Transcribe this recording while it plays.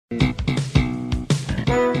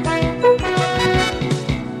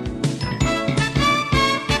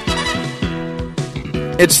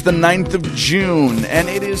It's the 9th of June, and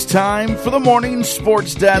it is time for the Morning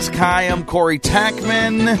Sports Desk. Hi, I'm Corey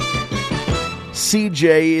Tackman.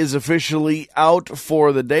 CJ is officially out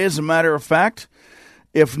for the day. As a matter of fact,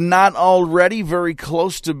 if not already, very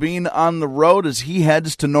close to being on the road as he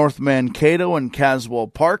heads to North Mankato and Caswell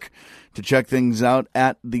Park to check things out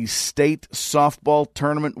at the state softball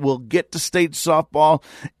tournament. We'll get to state softball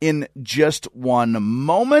in just one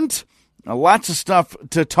moment. Lots of stuff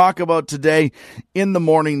to talk about today in the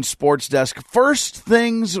Morning Sports Desk. First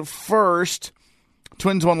things first,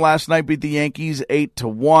 Twins won last night, beat the Yankees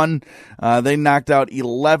 8-1. They knocked out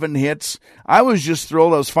 11 hits. I was just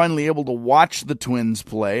thrilled I was finally able to watch the Twins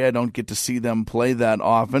play. I don't get to see them play that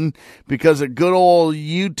often because of good old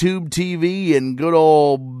YouTube TV and good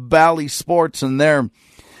old Bally Sports and their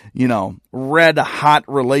red-hot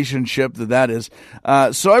relationship that is.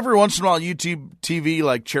 So every once in a while, YouTube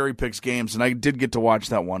TV cherry picks games, and I did get to watch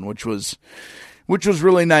that one, which was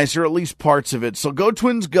really nice, or at least parts of it. So go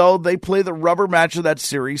Twins go. They play the rubber match of that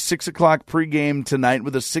series, 6 o'clock pregame tonight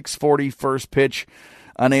with a 6:40 first pitch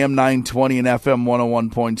on AM 920 and FM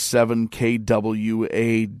 101.7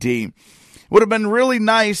 KWAD. Would have been really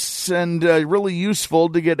nice and really useful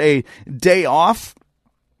to get a day off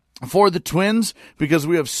for the Twins because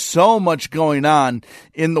we have so much going on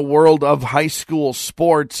in the world of high school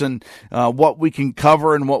sports and what we can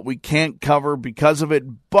cover and what we can't cover because of it.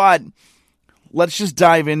 But let's just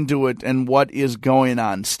dive into it and what is going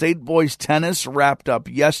on. State boys tennis wrapped up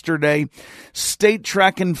yesterday. State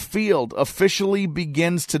track and field officially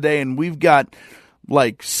begins today, and we've got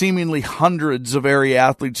seemingly hundreds of area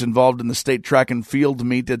athletes involved in the state track and field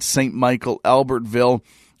meet at St. Michael Albertville.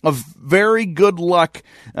 Of very good luck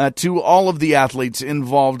to all of the athletes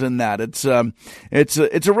involved in that. It's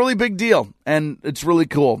a really big deal, and it's really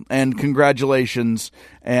cool. And congratulations.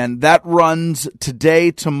 And that runs today,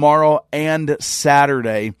 tomorrow, and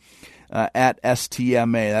Saturday at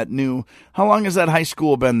STMA. That new. How long has that high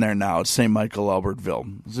school been there now? At St. Michael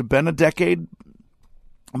Albertville. Has it been a decade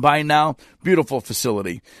by now? Beautiful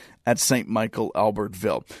facility at St. Michael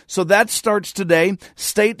Albertville. So that starts today.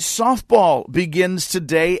 State softball begins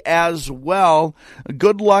today as well.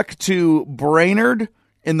 Good luck to Brainerd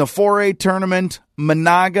in the 4A tournament,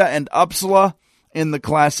 Monaga and Upsala in the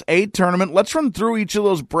Class A tournament. Let's run through each of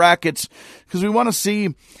those brackets because we want to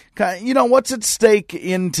see what's at stake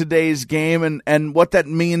in today's game and what that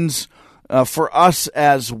means for us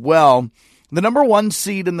as well. The number 1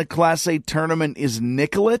 seed in the Class A tournament is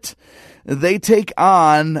Nicollet. They take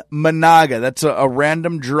on Monaga. That's a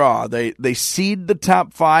random draw. They seed the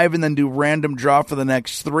top 5 and then do random draw for the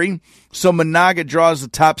next 3. So Monaga draws the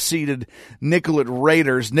top-seeded Nicollet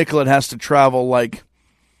Raiders. Nicollet has to travel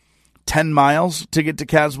 10 miles to get to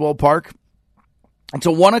Caswell Park. It's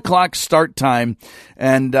a 1 o'clock start time,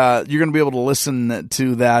 and you're going to be able to listen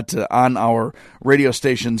to that on our radio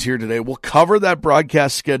stations here today. We'll cover that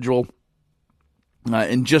broadcast schedule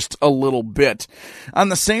in just a little bit. On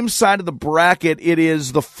the same side of the bracket, it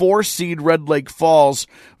is the 4 seed Red Lake Falls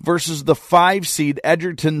versus the 5 seed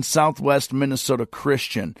Edgerton Southwest Minnesota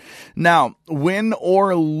Christian. Now, win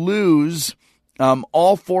or lose,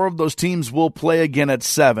 all 4 of those teams will play again at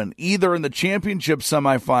 7, either in the championship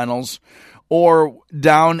semifinals or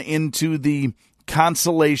down into the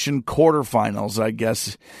consolation quarterfinals, I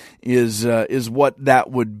guess, is what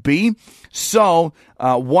that would be. So,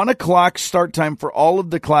 1 o'clock start time for all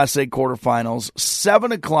of the Class A quarterfinals.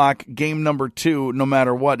 7 o'clock game number 2, no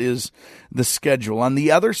matter what is the schedule. On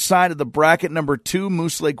the other side of the bracket, number 2,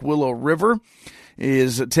 Moose Lake Willow River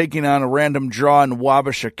is taking on a random draw in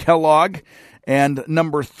Wabasha Kellogg. And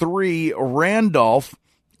number 3, Randolph,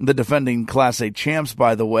 the defending Class A champs,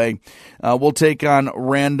 by the way, will take on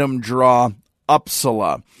random draw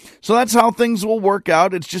Upsala. So that's how things will work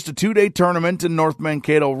out. It's just a 2-day tournament in North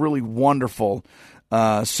Mankato. Really wonderful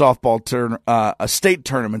softball a state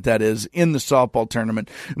tournament, that is, in the softball tournament.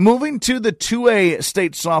 Moving to the 2A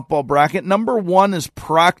state softball bracket, number 1 is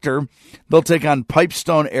Proctor. They'll take on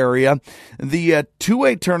Pipestone area. The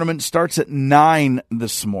 2A tournament starts at 9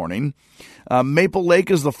 this morning. Maple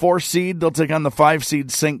Lake is the 4 seed. They'll take on the 5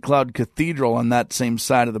 seed St. Cloud Cathedral on that same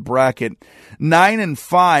side of the bracket. 9 and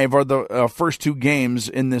 5 are the first 2 games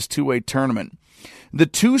in this 2A tournament. The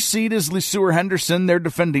 2 seed is Lesueur Henderson. They're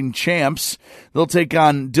defending champs. They'll take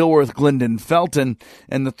on Dilworth Glendon Felton.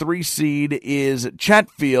 And the 3 seed is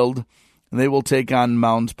Chatfield. They will take on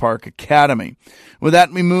Mounds Park Academy. With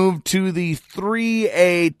that, we move to the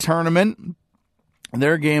 3A tournament.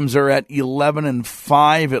 Their games are at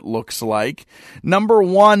 11-5, it looks like. Number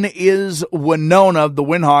 1 is Winona. The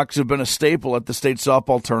Winhawks have been a staple at the state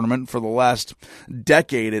softball tournament for the last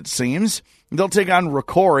decade, it seems. They'll take on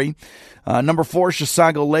Rocori. Number 4,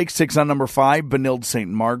 Chisago Lakes takes on number 5, Benilde St.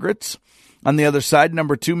 Margaret's. On the other side,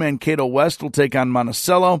 number 2, Mankato West will take on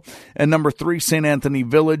Monticello. And number 3, St. Anthony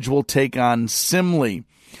Village will take on Simley.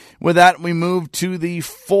 With that, we move to the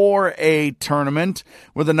 4A tournament,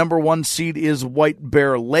 where the number 1 seed is White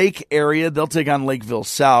Bear Lake area. They'll take on Lakeville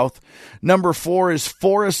South. Number 4 is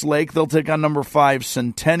Forest Lake. They'll take on number 5,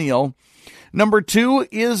 Centennial. Number 2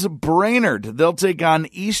 is Brainerd. They'll take on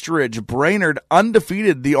Eastridge. Brainerd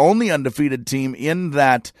undefeated, the only undefeated team in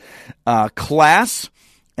that class,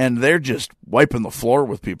 and they're just wiping the floor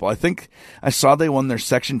with people. I think I saw they won their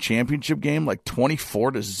section championship game like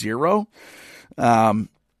 24-0.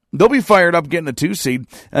 They'll be fired up getting a 2 seed.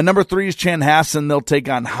 And number 3 is Chanhassen. They'll take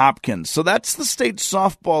on Hopkins. So that's the state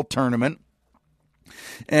softball tournament.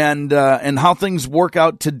 And how things work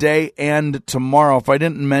out today and tomorrow. If I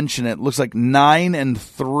didn't mention it, looks like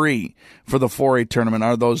 9-3 for the 4A tournament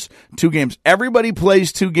are those 2 games. Everybody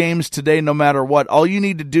plays 2 games today no matter what. All you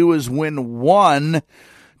need to do is win 1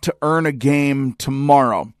 to earn a game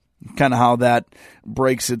tomorrow. Kind of how that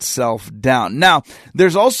breaks itself down. Now,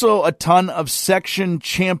 there's also a ton of section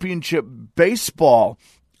championship baseball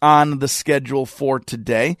on the schedule for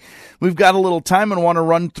today. We've got a little time and want to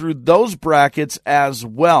run through those brackets as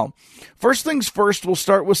well. First things first, we'll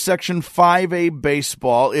start with Section 5A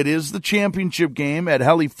baseball. It is the championship game at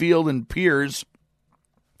Helly Field in Piers.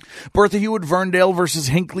 Bertha Hewitt Verndale versus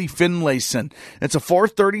Hinckley Finlayson. It's a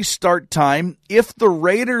 4:30 start time. If the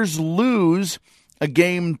Raiders lose, a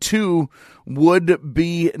game 2 would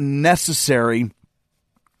be necessary,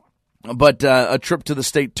 but a trip to the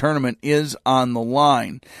state tournament is on the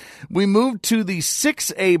line. We move to the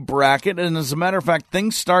 6A bracket, and as a matter of fact,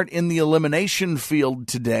 things start in the elimination field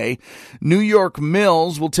today. New York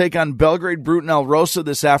Mills will take on Belgrade Bruton Alrosa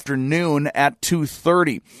this afternoon at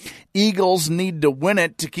 2:30. Eagles need to win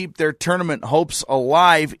it to keep their tournament hopes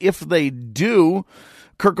alive. If they do,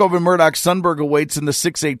 Kirkhope and Murdoch Sunberg awaits in the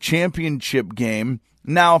 6A championship game.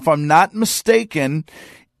 Now, if I'm not mistaken,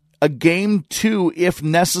 a game 2, if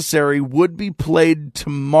necessary, would be played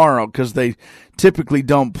tomorrow because they typically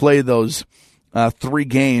don't play those 3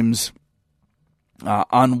 games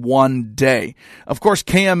on one day. Of course,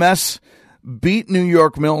 KMS beat New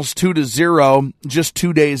York Mills 2-0 just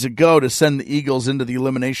 2 days ago to send the Eagles into the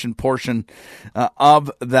elimination portion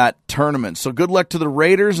of that tournament. So good luck to the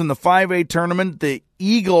Raiders in the 5A tournament. The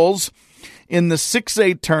Eagles in the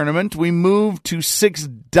 6A tournament. We move to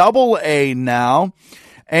 6AA now.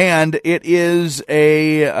 And it is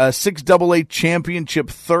a 6AA championship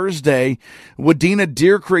Thursday. Wadena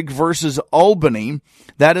Deer Creek versus Albany.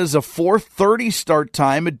 That is a 4:30 start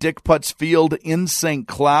time at Dick Putz Field in St.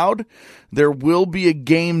 Cloud. There will be a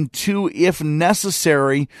game 2 if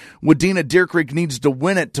necessary. Wadena Deer Creek needs to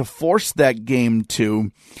win it to force that game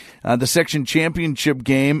 2. The section championship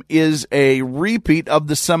game is a repeat of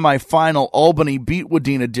the semifinal. Albany beat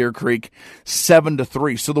Wadena Deer Creek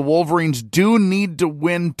 7-3. So the Wolverines do need to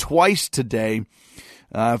win twice today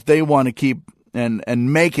if they want to keep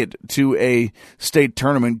and make it to a state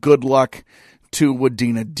tournament. Good luck to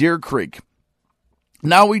Wadena Deer Creek.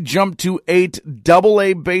 Now we jump to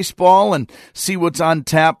 8AA baseball and see what's on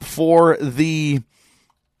tap for the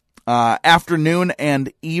afternoon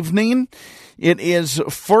and evening. It is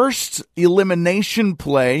first elimination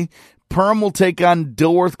play. Perham will take on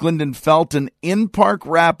Dilworth Glendon Felton in Park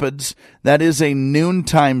Rapids. That is a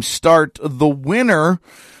noontime start. The winner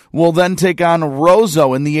will then take on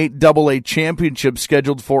Roseau in the 8AA championship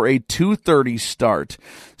scheduled for a 2:30 start.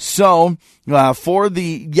 So for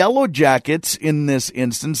the Yellow Jackets in this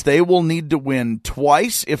instance, they will need to win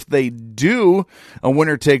twice. If they do, a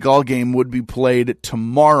winner-take-all game would be played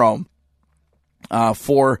tomorrow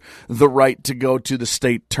for the right to go to the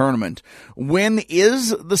state tournament. When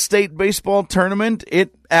is the state baseball tournament?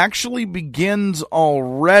 It actually begins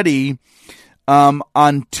already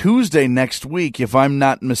on Tuesday next week, if I'm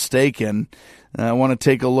not mistaken. I want to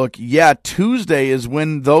take a look. Yeah, Tuesday is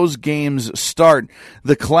when those games start.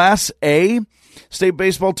 The Class A state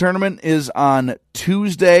baseball tournament is on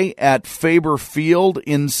Tuesday at Faber Field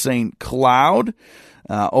in St. Cloud.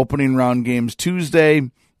 Opening round games Tuesday,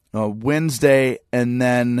 Wednesday, and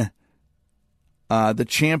then the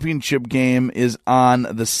championship game is on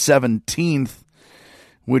the 17th,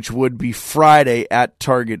 which would be Friday at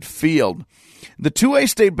Target Field. The 2A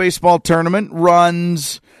state baseball tournament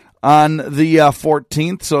runs on the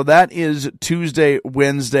 14th, so that is Tuesday,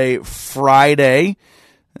 Wednesday, Friday,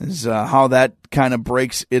 is how that kind of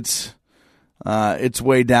breaks its its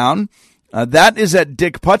way down. That is at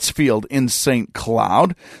Dick Putz Field in St.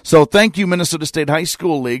 Cloud. So thank you, Minnesota State High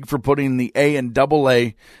School League, for putting the A and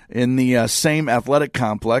AA in the same athletic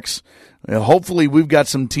complex. Hopefully we've got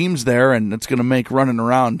some teams there, and it's going to make running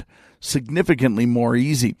around significantly more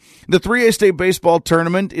easy. The 3A State Baseball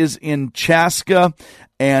Tournament is in Chaska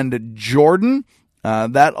and Jordan.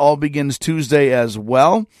 That all begins Tuesday as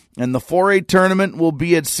well. And the 4A tournament will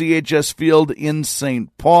be at CHS Field in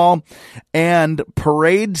St. Paul and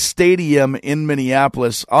Parade Stadium in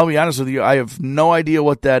Minneapolis. I'll be honest with you, I have no idea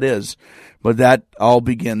what that is, but that all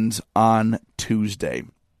begins on Tuesday.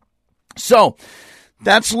 So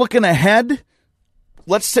that's looking ahead.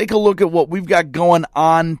 Let's take a look at what we've got going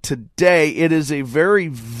on today. It is a very,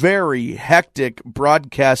 very hectic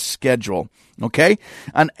broadcast schedule. Okay,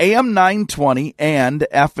 on AM 920 and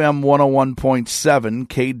FM 101.7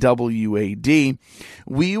 KWAD,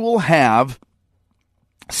 we will have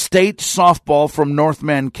state softball from North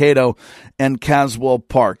Mankato and Caswell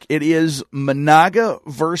Park. It is Monaga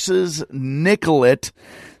versus Nicollet,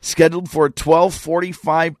 scheduled for a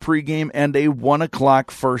 12:45 pregame and a 1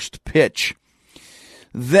 o'clock first pitch.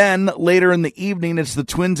 Then, later in the evening, it's the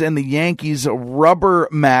Twins and the Yankees rubber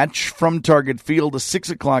match from Target Field, a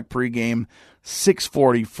 6 o'clock pregame,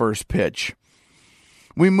 6:40 first pitch.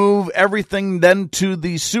 We move everything then to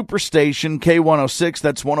the Superstation, K106,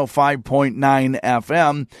 that's 105.9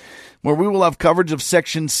 FM, where we will have coverage of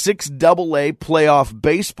Section 6AA playoff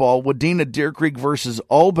baseball, Wadena Deer Creek versus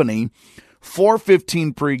Albany,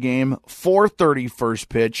 4:15 pregame, 4:30 first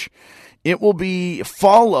pitch. It will be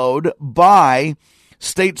followed by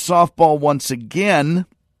state softball once again.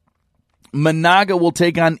 Monaga will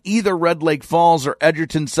take on either Red Lake Falls or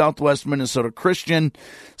Edgerton Southwest Minnesota Christian,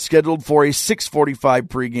 scheduled for a 6:45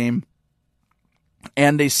 pregame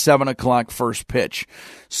and a 7 o'clock first pitch.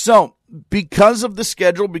 So, because of the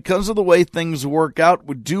schedule, because of the way things work out,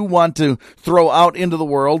 we do want to throw out into the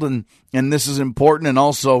world, and this is important and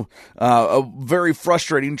also very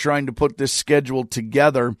frustrating trying to put this schedule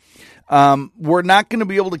together. We're not going to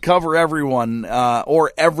be able to cover everyone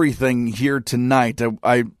or everything here tonight.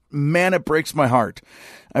 Man, it breaks my heart.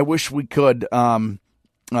 I wish we could.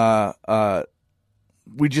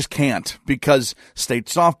 We just can't, because state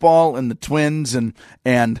softball and the Twins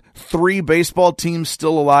and 3 baseball teams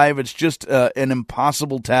still alive. It's just an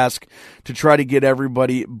impossible task to try to get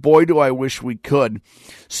everybody. Boy, do I wish we could.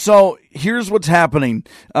 So here's what's happening.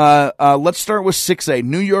 Let's start with 6A.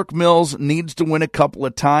 New York Mills needs to win a couple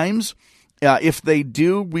of times. If they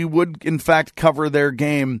do, we would, in fact, cover their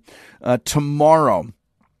game tomorrow.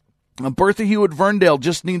 Bertha Hewitt Verndale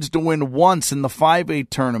just needs to win once in the 5A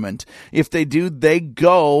tournament. If they do, they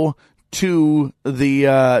go to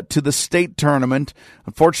the state tournament.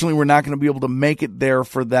 Unfortunately, we're not going to be able to make it there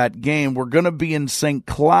for that game. We're going to be in St.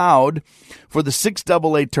 Cloud for the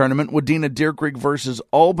 6AA tournament, Wadena Deer Creek versus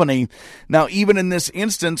Albany. Now, even in this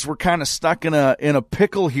instance, we're kind of stuck in a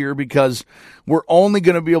pickle here, because we're only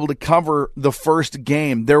going to be able to cover the first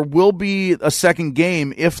game. There will be a second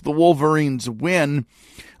game if the Wolverines win.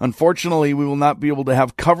 Unfortunately, we will not be able to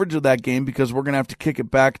have coverage of that game because we're going to have to kick it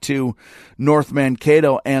back to North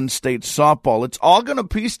Mankato and state softball. It's all going to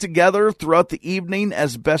piece together throughout the evening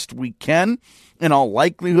as best we can. In all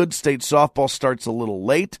likelihood, state softball starts a little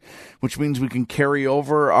late, which means we can carry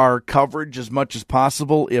over our coverage as much as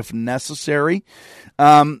possible if necessary.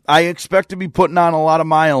 I expect to be putting on a lot of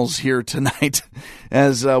miles here tonight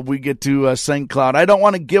as we get to St. Cloud. I don't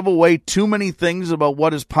want to give away too many things about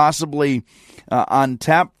what is possibly on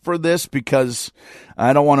tap for this, because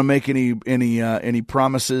I don't want to make any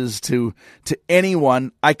promises to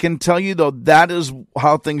anyone. I can tell you, though, that is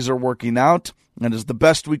how things are working out. That is the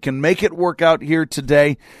best we can make it work out here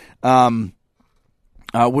today. I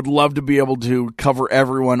would love to be able to cover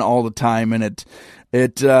everyone all the time, and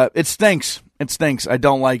it stinks. It stinks. I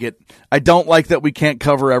don't like it. I don't like that we can't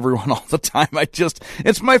cover everyone all the time.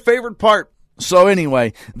 It's my favorite part. So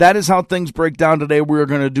anyway, that is how things break down today. We're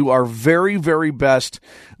going to do our very, very best.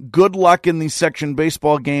 Good luck in these section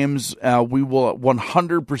baseball games. We will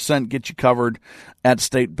 100% get you covered at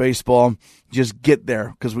state baseball. Just get there,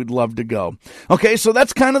 because we'd love to go. Okay, so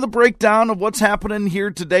that's kind of the breakdown of what's happening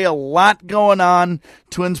here today. A lot going on.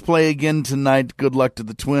 Twins play again tonight. Good luck to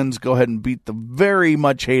the Twins. Go ahead and beat the very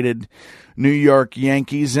much hated New York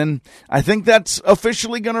Yankees. And I think that's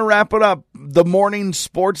officially going to wrap it up. The Morning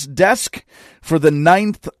Sports Desk for the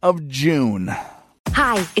 9th of June.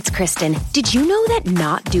 Hi, it's Kristen. Did you know that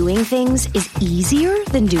not doing things is easier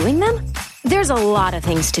than doing them? There's a lot of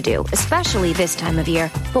things to do, especially this time of year.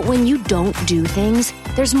 But when you don't do things,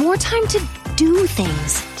 there's more time to do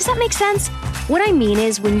things. Does that make sense? What I mean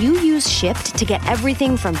is, when you use Shipt to get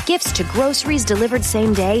everything from gifts to groceries delivered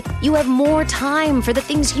same day, you have more time for the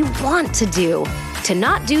things you want to do. To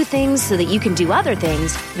not do things so that you can do other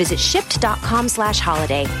things, visit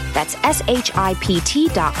shipt.com/holiday. That's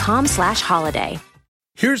SHIPT.com/holiday.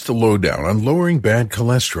 Here's the lowdown on lowering bad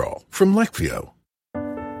cholesterol from Leqvio.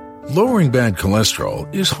 Lowering bad cholesterol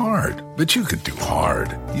is hard, but you could do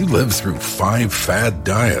hard. You lived through 5 fad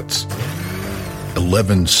diets,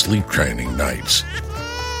 11 sleep training nights,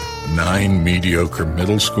 9 mediocre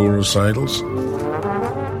middle school recitals,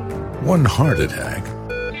 1 heart attack.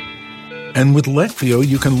 And with Leqvio,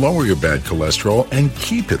 you can lower your bad cholesterol and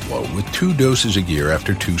keep it low with 2 doses a year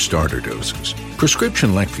after 2 starter doses.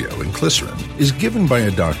 Prescription Leqvio and Glycerin is given by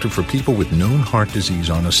a doctor for people with known heart disease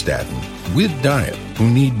on a statin with diet who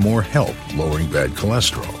need more help lowering bad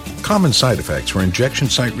cholesterol. Common side effects are injection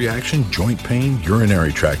site reaction, joint pain,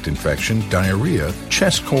 urinary tract infection, diarrhea,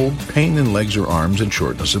 chest cold, pain in legs or arms, and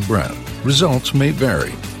shortness of breath. Results may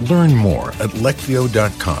vary. Learn more at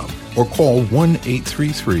Leqvio.com. or call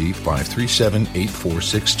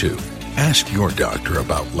 1-833-537-8462. Ask your doctor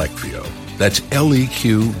about Leqvio. That's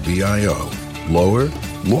Leqvio. Lower,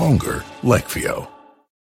 longer, Leqvio.